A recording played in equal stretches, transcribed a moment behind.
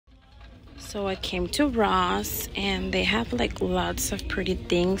So I came to Ross and they have like lots of pretty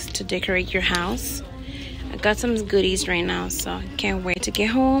things to decorate your house. I got some goodies right now, so I can't wait to get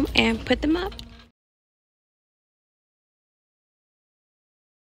home and put them up.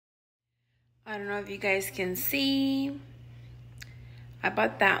 I don't know if you guys can see. I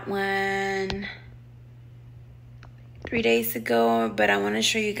bought that one 3 days ago, but I want to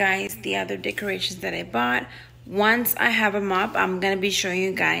show you guys the other decorations that I bought. Once I have them up, I'm going to be showing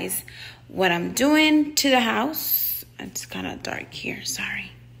you guys what I'm doing to the house. It's kind of dark here,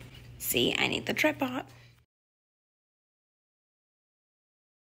 sorry. See, I need the tripod.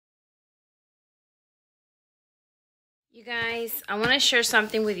 You guys, I want to share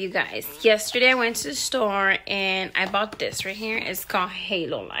something with you guys. Yesterday I went to the store and I bought this right here. It's called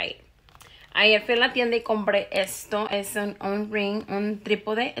Halo Light. Ayer fui a la tienda y compré esto. Es un ring, un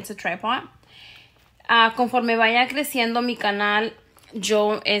trípode. It's a tripod. Conforme vaya creciendo mi canal,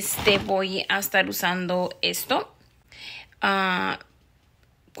 yo voy a estar usando esto.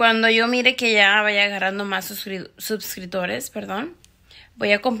 Cuando yo mire que ya vaya agarrando más suscriptores, perdón,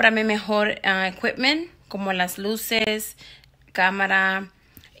 voy a comprarme mejor equipment, como las luces, cámara.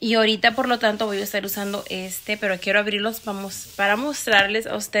 Y ahorita, por lo tanto, voy a estar usando pero quiero abrirlos para mostrarles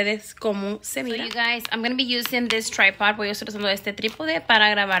a ustedes cómo se mira. So, you guys, I'm going to be using this tripod. Voy a estar usando este trípode para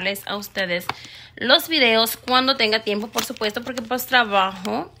grabarles a ustedes los videos cuando tenga tiempo, por supuesto, porque pues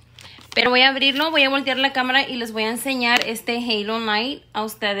trabajo. Pero voy a abrirlo, voy a voltear la cámara y les voy a enseñar este Halo Light a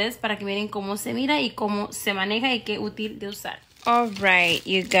ustedes para que miren cómo se mira y cómo se maneja y qué útil de usar. Alright,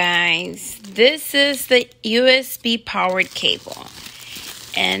 you guys, this is the USB powered cable.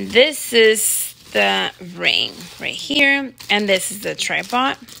 And this is the ring right here. And this is the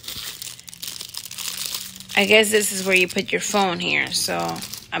tripod. I guess this is where you put your phone here. So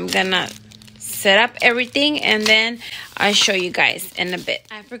I'm gonna set up everything and then I'll show you guys in a bit.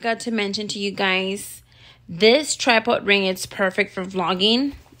 I forgot to mention to you guys, this tripod ring is perfect for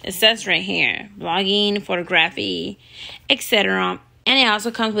vlogging. It says right here, vlogging, photography, etc. And it also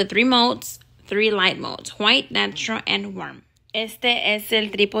comes with 3 modes, 3 light modes, white, natural, and warm. Este es el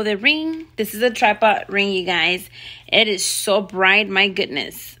trípode ring. This is a tripod ring, you guys. It is so bright, my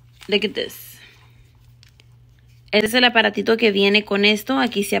goodness. Look at this. Este es el aparatito que viene con esto.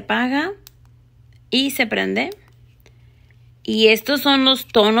 Aquí se apaga y se prende. Y estos son los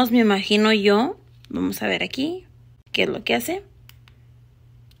tonos, me imagino yo. Vamos a ver aquí qué es lo que hace.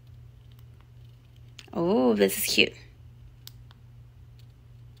 Oh, this is cute.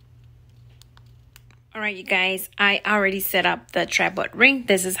 Alright, you guys, I already set up the tripod ring.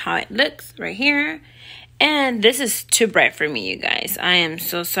 This is how it looks right here. And this is too bright for me, you guys. I am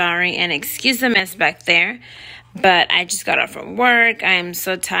so sorry and excuse the mess back there. But I just got off from work. I am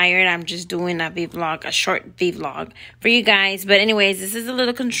so tired. I'm just doing a vlog, a short vlog for you guys. But anyways, this is a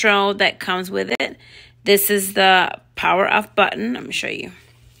little control that comes with it. This is the power off button. I'm going to show you.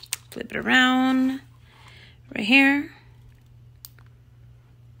 Flip it around right here.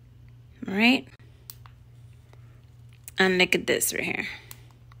 All right. And look at this right here.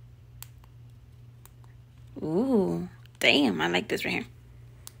 Ooh, damn, I like this right here.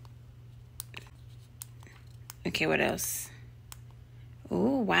 Okay, what else?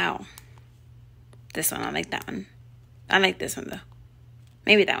 Ooh, wow. This one, I like that one. I like this one, though.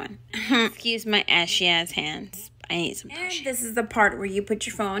 Maybe that one. Excuse my ashy ass hands. I need some potion. And this is the part where you put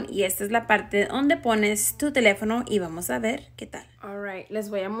your phone. Y esta es la parte donde pones tu teléfono. Y vamos a ver qué tal. Alright, les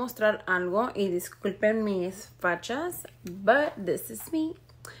voy a mostrar algo. Y disculpen mis fachas. But this is me.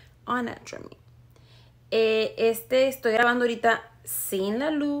 On natural me. Estoy grabando ahorita sin la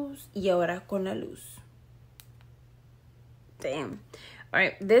luz. Y ahora con la luz. Damn.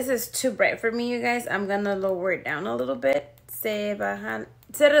 Alright, this is too bright for me, you guys. I'm gonna lower it down a little bit. Se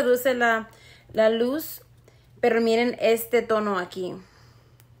reduce la luz. Pero miren este tono aquí.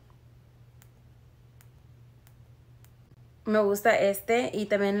 Me gusta este y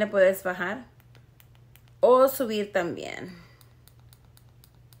también le puedes bajar o subir también.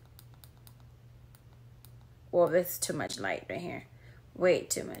 Well, this is too much light right here. Way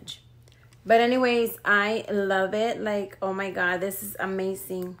too much. But anyways, I love it. Like, oh my God, this is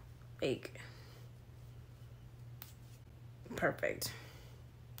amazing. Like, perfect.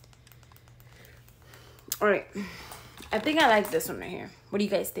 All right, I think I like this one right here. What do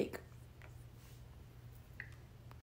you guys think?